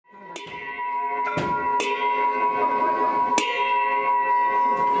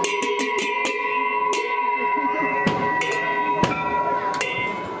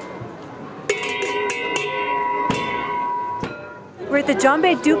the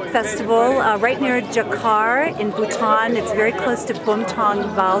Jambay Festival right near Jakar in Bhutan. It's very close to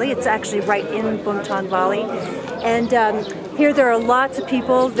Bumtang Valley. It's actually right in Bumtang Valley. And here there are lots of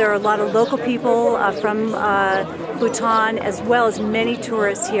people. There are a lot of local people from Bhutan, as well as many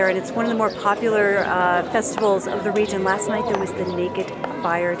tourists here. And it's one of the more popular festivals of the region. Last night there was the Naked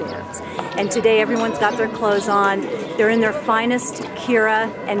Fire Dance. And today everyone's got their clothes on. They're in their finest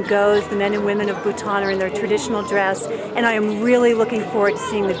kira and goes. The men and women of Bhutan are in their traditional dress. And I am really looking forward to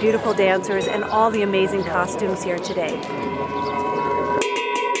seeing the beautiful dancers and all the amazing costumes here today.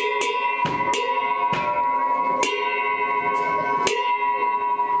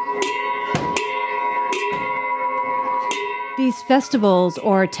 These festivals,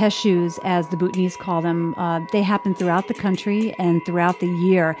 or teshus as the Bhutanese call them, they happen throughout the country and throughout the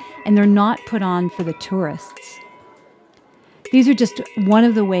year, and they're not put on for the tourists. These are just one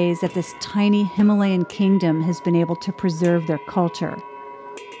of the ways that this tiny Himalayan kingdom has been able to preserve their culture.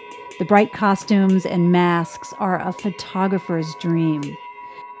 The bright costumes and masks are a photographer's dream.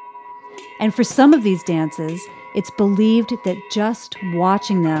 And for some of these dances, it's believed that just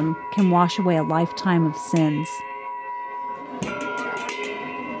watching them can wash away a lifetime of sins.